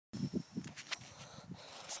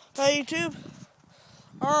Hey YouTube.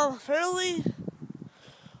 Apparently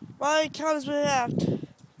my account has been hacked.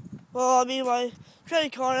 Well, I mean my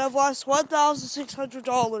credit card. I've lost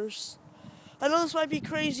 $1,600. I know this might be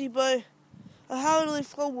crazy, but I haven't really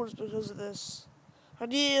flown words because of this. I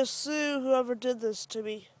need to sue whoever did this to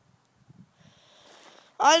me.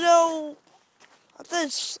 I know. I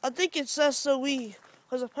think it's SOE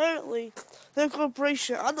because apparently their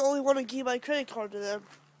corporation. I'm the only one who gave my credit card to them,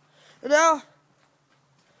 and now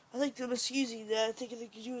I think they're misusing that. I think they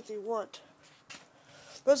can do what they want.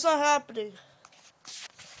 But it's not happening.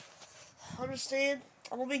 Understand?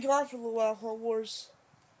 I'm gonna be gone for a little while, Clone Wars.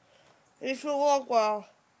 Maybe for a long while.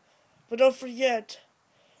 But don't forget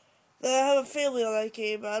that I have a family on that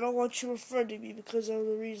game, and I don't want you befriending me because of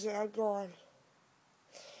the reason I'm gone.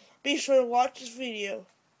 Be sure to watch this video.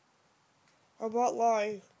 I'm not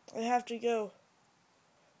lying. I have to go.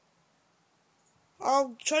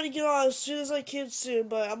 I'll try to get on as soon as I can soon,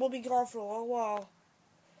 but I'm gonna be gone for a long while.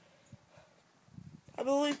 I'm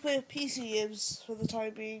only playing PC games for the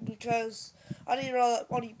time being because I need all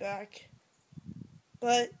that money back.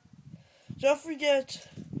 But don't forget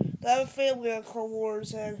that I have a family on Clone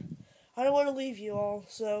Wars, and I don't want to leave you all,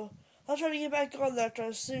 so I'll try to get back on that, try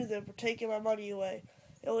to sue them for taking my money away.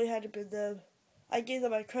 It only had to be them. I gave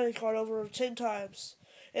them my credit card over 10 times,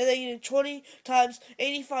 and they needed 20 times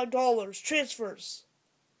 $85 transfers.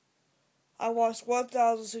 I lost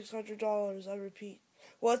 $1,600, I repeat,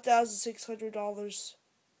 $1,600.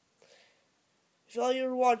 If all you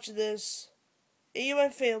are watching this, and you're my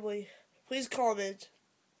family, please comment.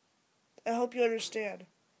 I hope you understand.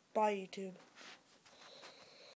 Bye, YouTube.